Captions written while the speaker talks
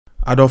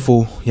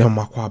Adolfo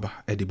Yamakwaba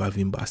Ediba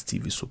Vimbas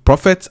TV. So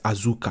Prophet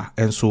Azuka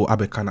and so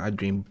Abekana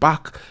dream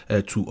back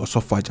to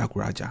Osofo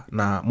Ajagurajah.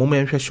 Na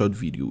moment short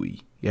video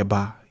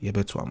yeba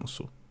to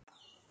amuso.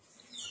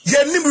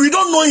 We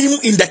don't know him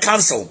in the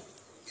council.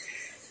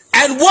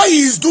 And what he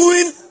is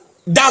doing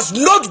does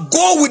not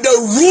go with the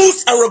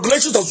rules and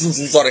regulations of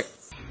Susu. Sorry.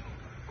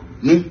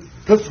 Me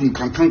person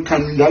can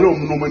yalo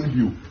no man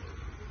view.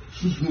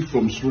 Susu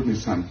from Sroni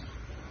San.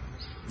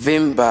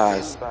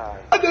 Vimbas.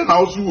 And then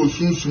also was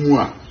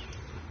Sunsumua.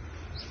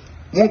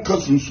 Mon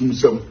cousin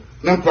Sumsum.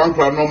 Nan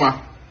Prankra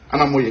Noma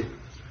Anamoye.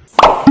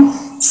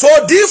 So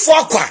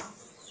D4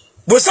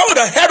 was some of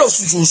the head of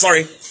Susu,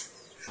 sorry,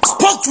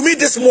 spoke to me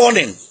this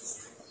morning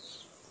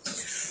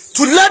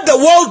to let the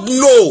world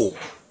know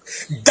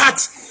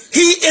that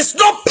he is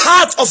not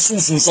part of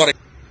Susu, sorry.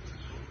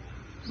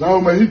 Now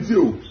my hit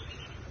you.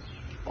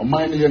 On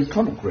my name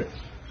come correct.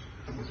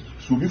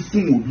 So be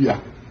soon will be a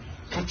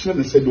catcher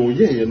and said, oh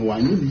yeah, and why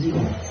you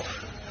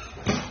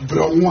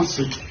brown once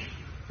it.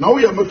 Now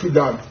we are not to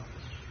that.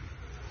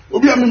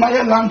 Obi a me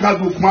my land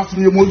card book master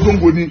me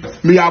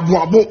mozongoni me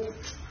abuabo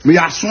me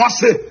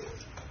aswase.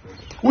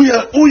 We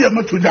are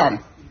not to down.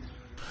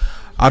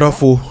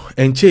 Adolfo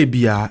enche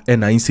bia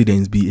and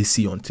incidents be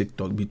see on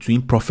TikTok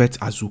between Prophet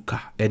Azuka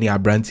and a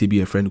brand be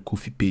a friend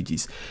Kofi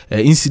Pages.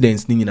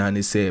 Incidents ni na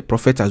say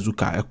Prophet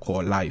Azuka e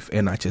call live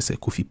and I say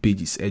Kofi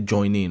Pages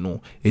join in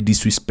no a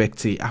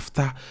disrespect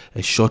after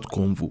a short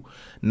convo.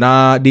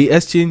 Now they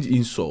exchange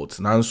insults.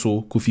 Now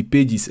so Kofi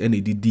Pages and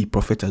a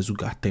Prophet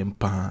Azuka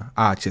temper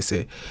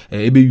say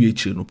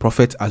no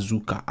Prophet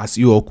Azuka as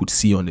you all could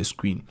see on the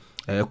screen.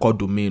 Called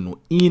domain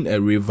in a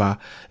river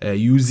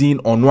using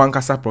on one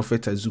kasa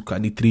Prophet Azuka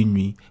ni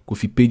trinwi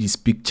Kofi Pages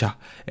picture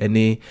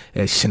and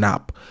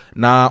snap.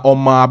 Na on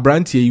my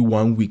brand here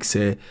 1 week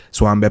say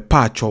so I'm a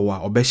patch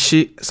or be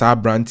she sa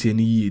brand here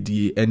ni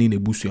di any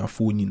nebusu ya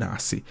phone na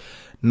ase.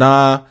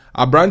 Na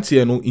a brand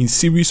here no in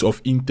series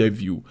of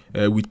interview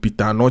with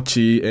Peter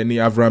Noche any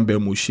Avram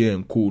Moshe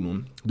and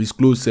Konon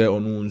disclose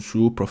on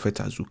show Prophet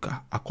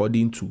Azuka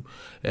according to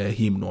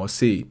him no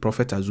say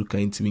Prophet Azuka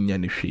intimi nya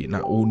ne hwe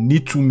na o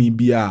need to me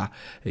bia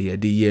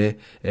ye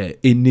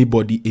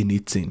anybody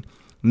anything.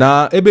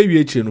 Na ebe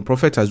wieche no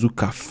Prophet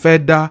Azuka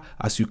further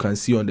as you can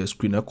see on the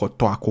screen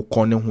ekoto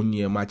akoko ne ho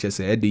niema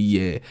chese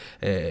ye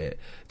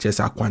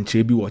chese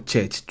akwanche bi wo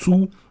church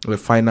to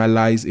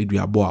finalize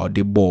eduabo a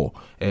the ball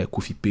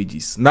Kofi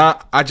Pages. Na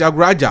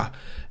Ajagurajah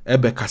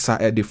ebe kasa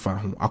edefa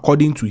ho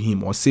according to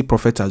him or say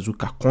Prophet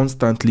Azuka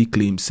constantly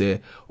claims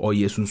or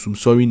yesunsum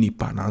sorry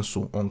nipa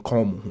nanso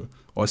onkom ho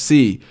or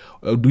say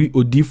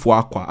odifo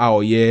akwa a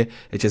oye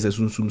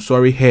sunsum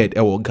sorry head e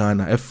wo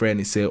Ghana e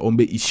friend say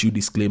ombe issue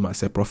disclaimer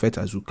say Prophet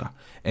Azuka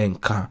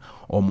enka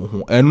omo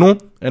ho eno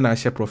na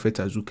she Prophet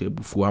Azuka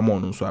ebufu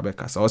amon nso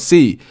abekasa or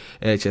say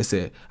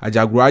chese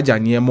Ajagurajah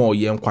niema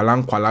oye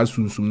nkwala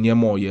sunsum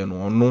niema oye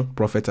no ono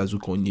Prophet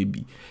Azuka onye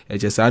bi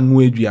chese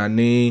anu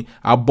aduane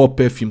abo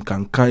perfume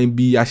kankan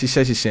bi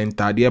ahihye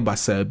ntade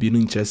basa bi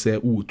no chese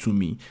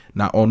utumi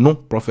na ono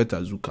Prophet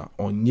Azuka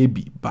onye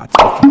bi but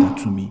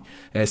to me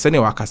sene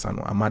wakasa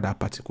no amada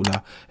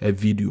particular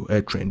video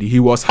trendy. He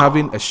was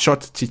having a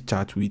short chit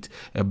chat with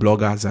a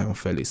blogger Zion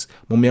Felix.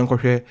 Mummy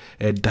enkohwe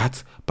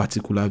that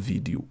particular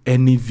video.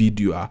 Any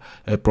video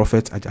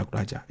Prophet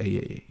Ajagurajah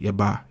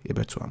yeba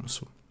to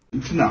amuso.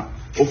 Now,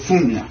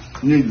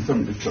 Ofumia, near the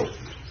family show.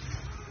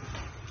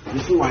 You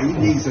see why you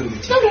need some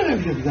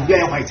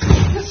very white.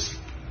 Yes,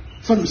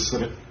 some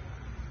sir.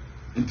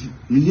 And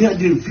near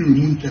the few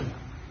moon.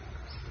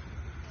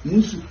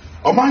 Musu,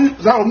 a man,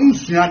 thou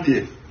Musia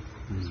there.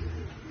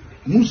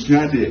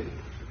 Musia there.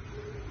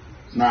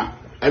 Now,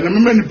 and the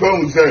many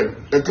pounds say,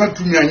 the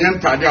country me and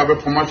Yanta, have a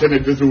promotion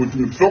at this with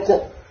me.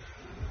 Troko.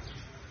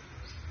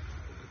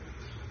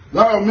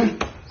 Now, me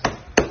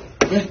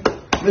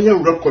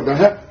record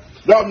that.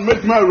 Now,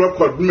 make my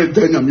record, me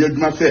Daniel,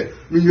 me say,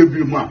 me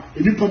be man.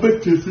 And you probably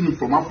take me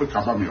from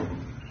Africa,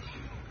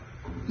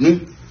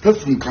 me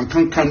person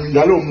can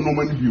yellow no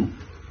man view.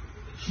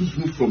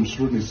 Susu from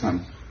Sroni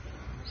San.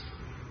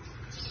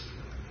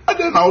 And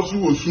then also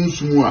was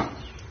Sunsumua.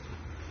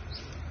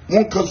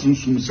 Mon cousin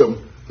Sumsum,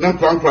 Nan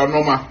Prankra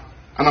Noma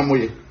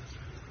Anamoye.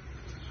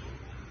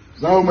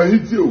 Now my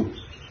hit you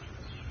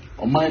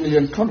on my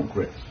name come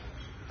correct.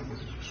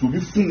 So be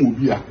soon will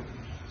be a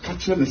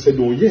catcher and said,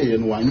 oh yeah,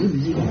 and why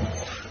you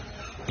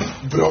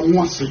brown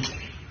once it.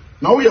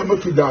 Now we are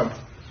not to that.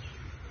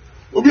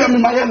 Obi a me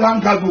my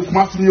land card book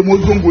master me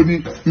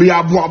mozongoni me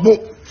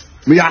abuabo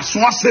me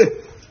aswase.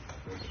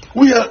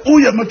 We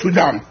are not to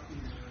down.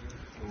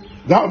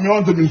 That me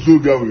want to be so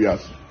good with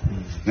us.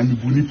 And the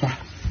bunipa.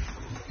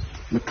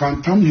 Me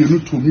can't come here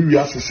to me we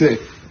as say.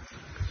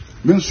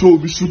 Men so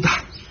be so da.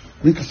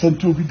 Me can send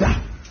to be da.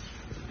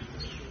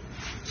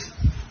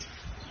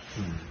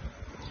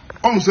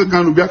 On se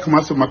gan obi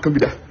akama se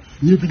makabida.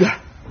 Ni bi da.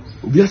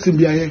 Obi asem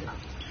bi aye.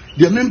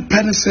 The men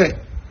pen say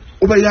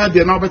over ya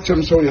there now bet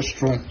chem so you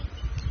strong.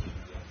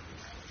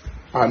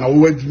 Ah na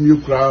wo wadi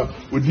mi kura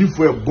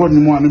odifo e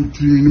bon mu anam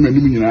tiri ni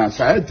manim nyina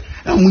sa e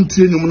mun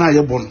tiri ni mu na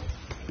ye bon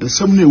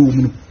nsam na ewu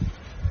mu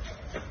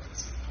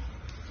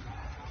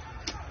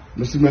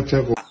Mr.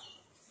 Matego.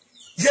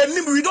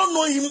 We don't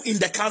know him in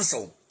the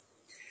council.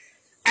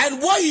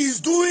 And what he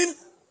is doing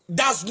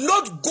does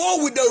not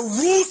go with the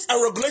rules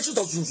and regulations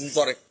of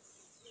Sunsun.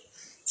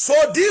 So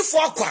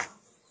D4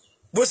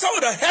 with some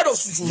of the head of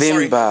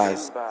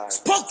Sunsun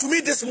spoke to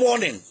me this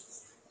morning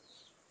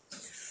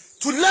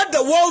to let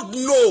the world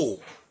know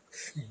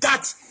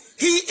that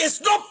he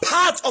is not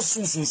part of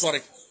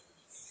Sunsun.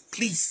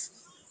 Please.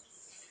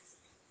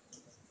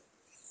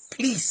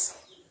 Please.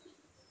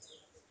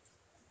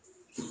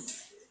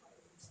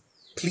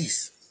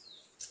 Please.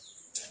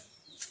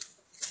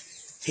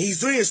 He's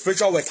doing his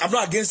spiritual work. I'm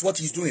not against what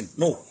he's doing.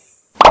 No.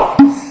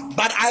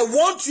 But I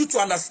want you to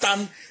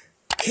understand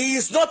he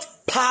is not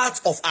part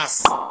of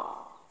us.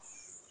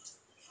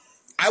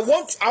 I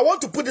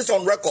want to put this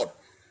on record.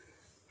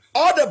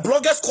 All the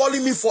bloggers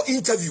calling me for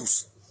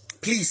interviews,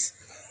 please,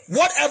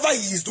 whatever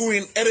he is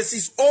doing, it is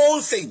his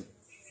own thing.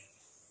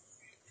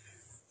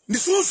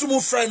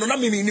 Misusumu friend no na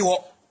mimi ni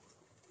ho.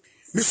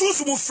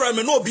 Misusumu friend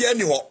me no obi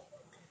ani ho.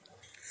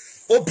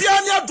 Obi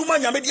ani aduma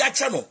nyame di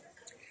ache no.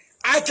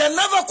 I can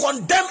never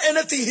condemn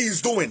anything he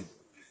is doing.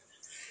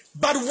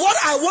 But what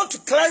I want to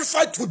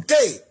clarify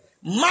today,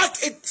 mark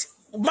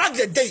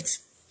the date,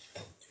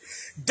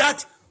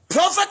 that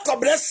Prophet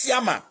Kobere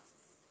Siama,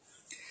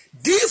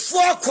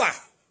 D4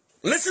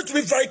 listen to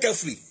me very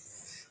carefully.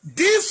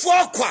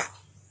 D4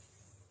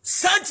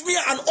 sent me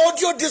an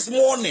audio this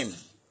morning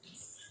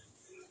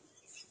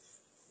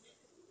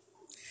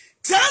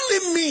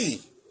telling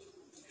me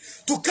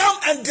to come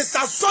and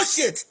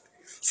disassociate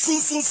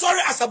Sunsun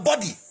as a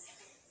body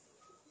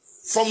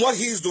from what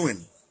he is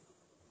doing.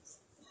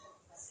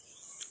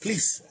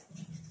 Please.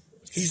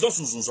 He's not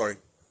Sunsun.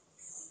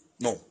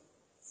 No.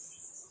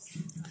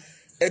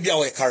 Maybe we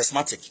are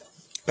charismatic,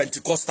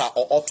 Pentecostal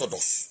or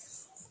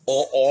Orthodox,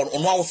 or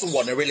also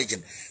one a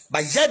religion.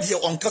 But yet you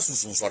on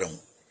Sunsun.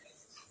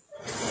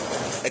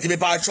 It may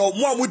be show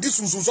more with this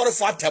Sunsun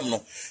for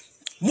Temno.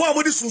 More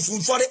with this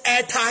Sunsun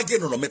air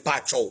target no me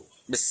pacho,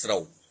 Miss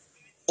Row.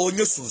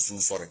 Only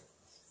Sunsun.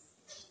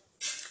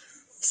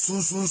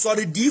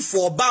 Sunsun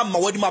D4 bam ma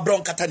wadi ma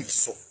brown katani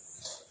so.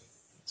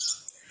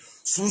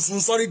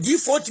 Sunsun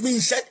D4 to me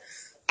shed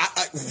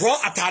raw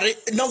atare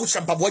na wo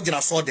champa bo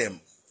gina so dem.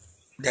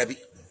 Debbie.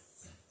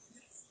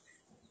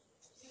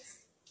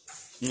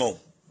 No.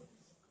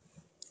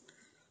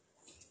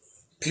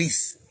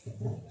 Please.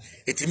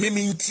 It me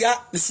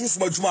ntia ni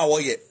sunsun adwuma wo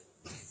ye.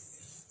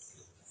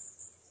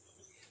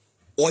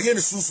 Oye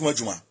ni sunsun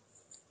adwuma.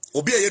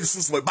 Obi ye ni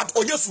sunsun but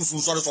oye sunsun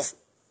so.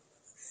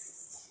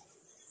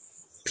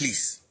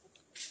 Please.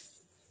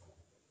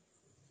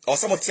 Or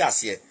some of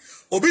tears here.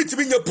 Obi to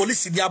be your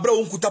police in the Abra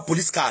Unkuta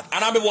police card.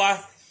 And I'm a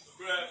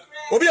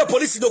Obi a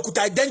police no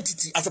kuta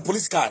identity as a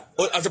police card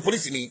or as a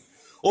police in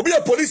Obi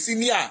a police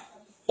in here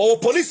or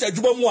police at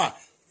Jumamwa.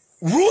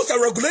 Rules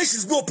and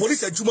regulations go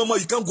police at Jumamwa,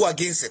 you can't go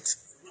against it.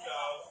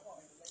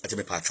 At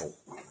me patrol.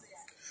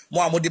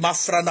 Moamodima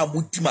Frana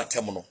Mutima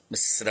Temono,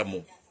 Mrs.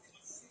 Ramo.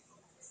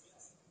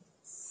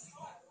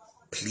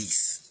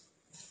 Please.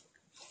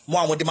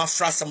 Moamodima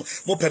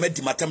Frasam, more permit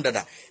the matem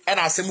dada. And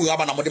I say,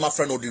 Muabana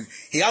friend,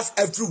 he has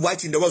every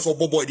right in the world of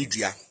Bobo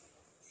Didia.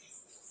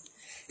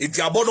 If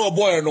you are born or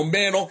boy no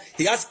man,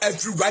 he has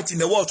every right in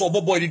the world of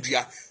Bobo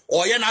Didia.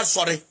 Or you're not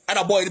sorry, and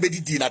a boy did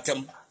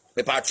dinatem,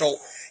 the patrol.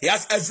 He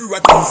has every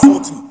right to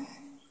insult me.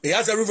 He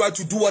has every right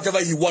to do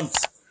whatever he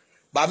wants.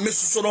 But Mr.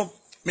 Sono,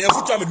 may I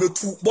put time with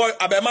two boy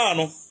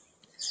Abemano?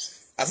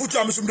 I put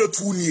time with the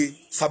 2 years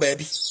for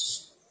baby.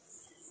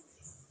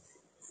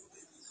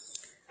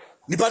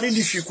 Nipani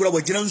ni shikura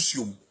wa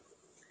jinansium.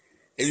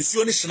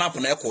 Ensuoni snap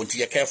na account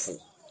ye careful.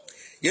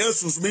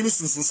 Yes, mimi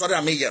sunsun sori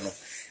ameye no.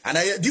 And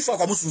I differ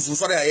from sunsun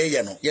sori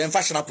ayeye no. Ye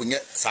fashion up nye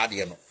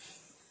sadie no.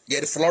 Ye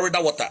the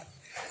Florida water.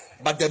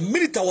 But the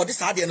minute I this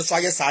sadie no so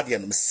aye sadie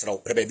no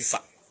Mr. Prebe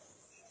fa.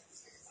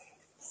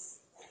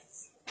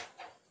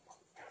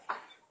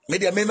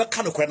 Media me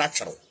ka no kwa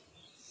natural.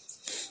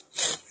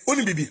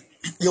 Oni bibi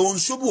ye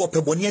onso bi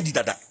opeboni adi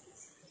dada.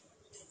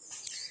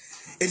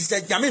 It is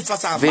like Yamin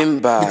Fasa.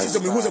 It is a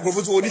music of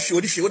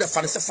Odishi, what a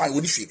fancy fine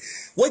Odishi.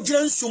 What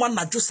Jen Suman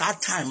not just our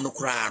time no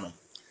crown.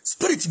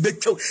 Spirit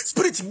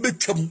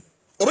become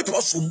or better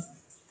awesome.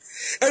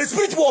 And the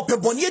spirit will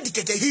pebonia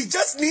dictator. He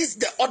just needs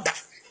the order.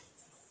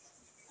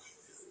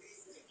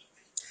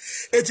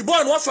 It's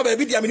born one for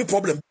baby, any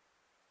problem.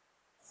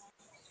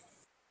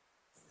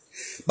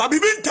 Baby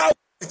been town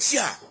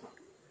chia.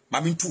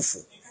 Mammy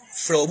Tufo.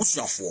 Fro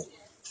Bushna for.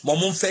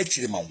 Momon fetch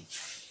the mount.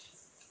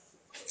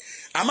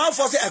 A man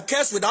for say a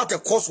curse without a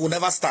cause will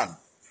never stand.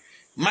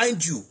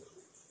 Mind you,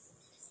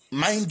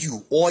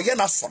 or you're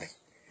not sorry.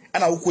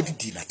 And I will go to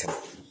dinner.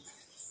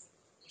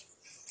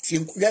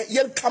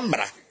 Yen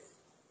camera.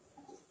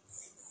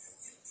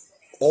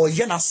 Or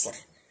you're not sorry.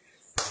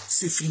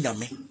 Say free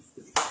me.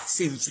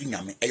 Say free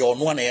me. I don't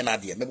want an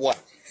idea. Me boy.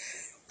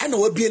 I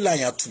know a be a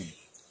liar too.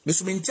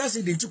 Miss Minchas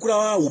in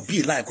Chukura will be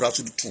a liar across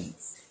to the tomb.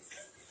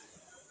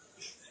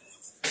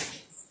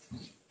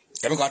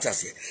 Can got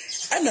us here.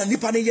 And a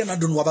Nipanian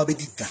don't know about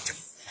that.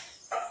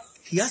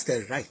 He has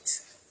the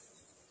right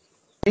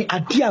The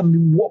idea me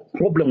what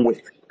problem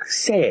with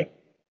say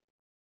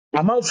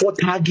I'm out for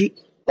target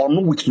or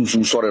no with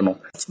some sorry no.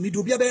 Me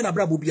do be a bear na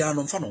bra bobi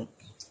anon fa no.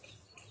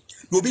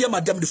 Do be a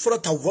madam the follow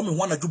ta woman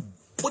wanna do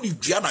body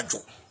giana jo.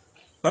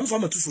 I'm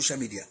from to social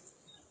media.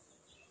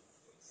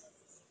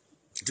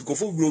 To go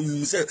for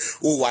room say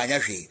oh why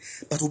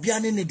but obi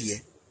an ne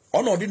de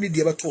on or didn't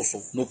de beto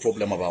so no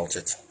problem about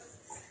it.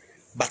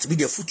 But be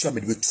the future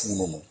me be too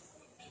no.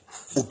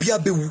 Obi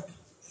abewu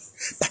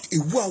but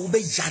ewu a wo be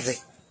yare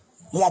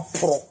no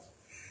apro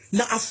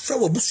na afra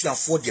wa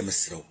busuafo de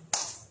mesrew.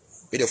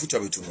 Be the future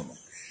be too no.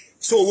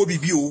 So owo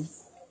bibi o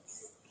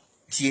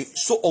tie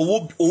so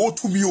owo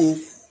to me o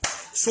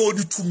so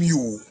di to me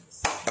o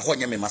da ho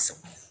nyame masem.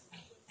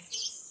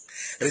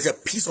 It is a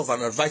piece of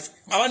an advice.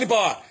 Mawani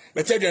power.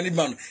 But tell you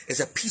anyone, it's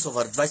a piece of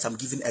advice I'm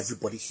giving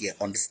everybody here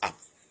on this app.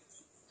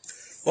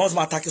 Once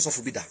my attack is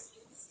off be that.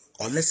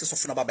 Unless it's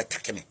often about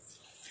attacking me.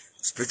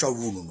 Spiritual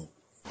rule no.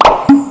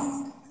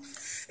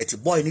 It's a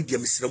boy need the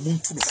Mr. Moon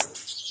to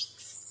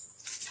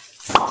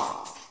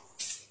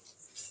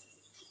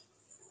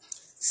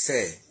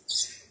say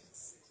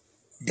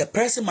the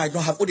person might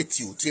not have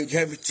attitude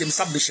to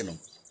submission.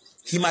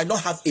 He might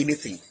not have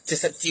anything.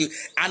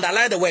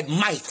 Underline the word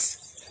might.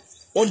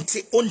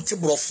 Onti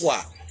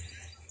brofua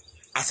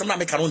asema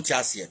me kan onti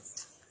ase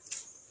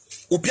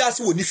obi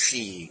ase woni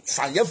hwe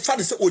fa ye fa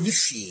de se oni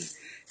hwe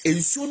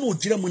ensuo no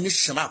ogira mu ni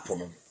snap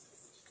no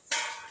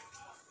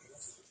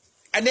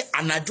ane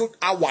anajo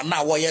awa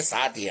na wo ye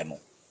sa de no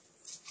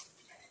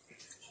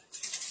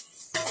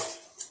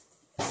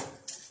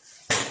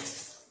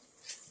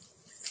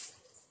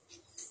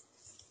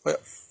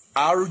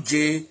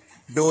RJ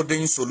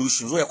Building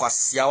Solutions we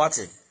kwasia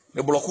wate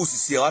me block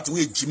sisi wate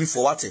we Jimmy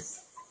for wate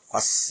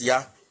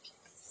kwasia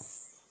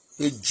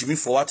Jimmy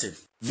for what?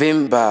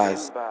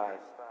 Vimbas.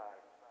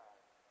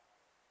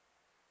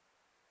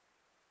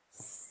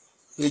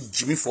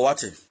 Jimmy for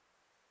what?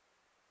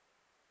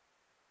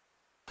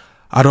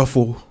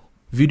 Adolfo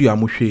video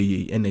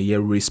amuhwe and a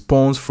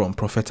response from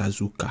Prophet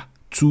Azuka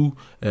to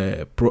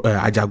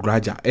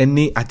Ajagurajah.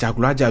 Any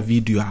Ajagurajah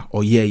video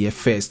or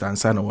first and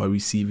son will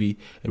receive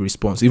a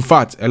response. In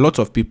fact, a lot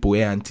of people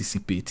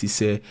anticipate. He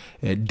say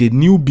the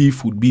new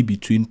beef would be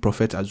between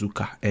Prophet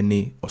Azuka and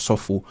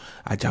Osofo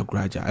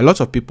Ajagurajah. A lot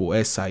of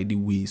people side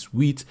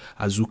with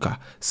Azuka.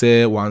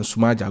 Say one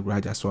suma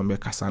Ajagurajah so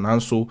mekasan.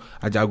 And so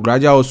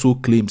Ajagurajah also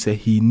claims say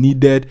he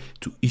needed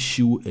to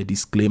issue a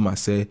disclaimer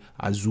say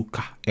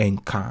Azuka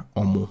enka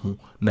omohu.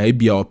 Na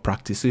ebia or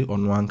practice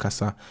on one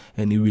kasa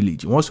any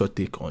religion. What's your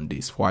take on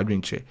this? For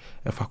adwin che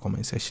efa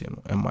comment section.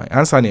 Am I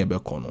answer na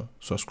kono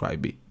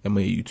subscribe am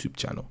my YouTube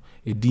channel.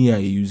 E din a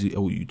use e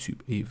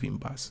YouTube e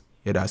Vimbas.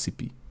 Yeda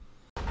CP.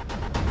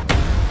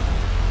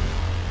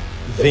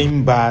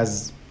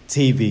 Vimbas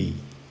TV.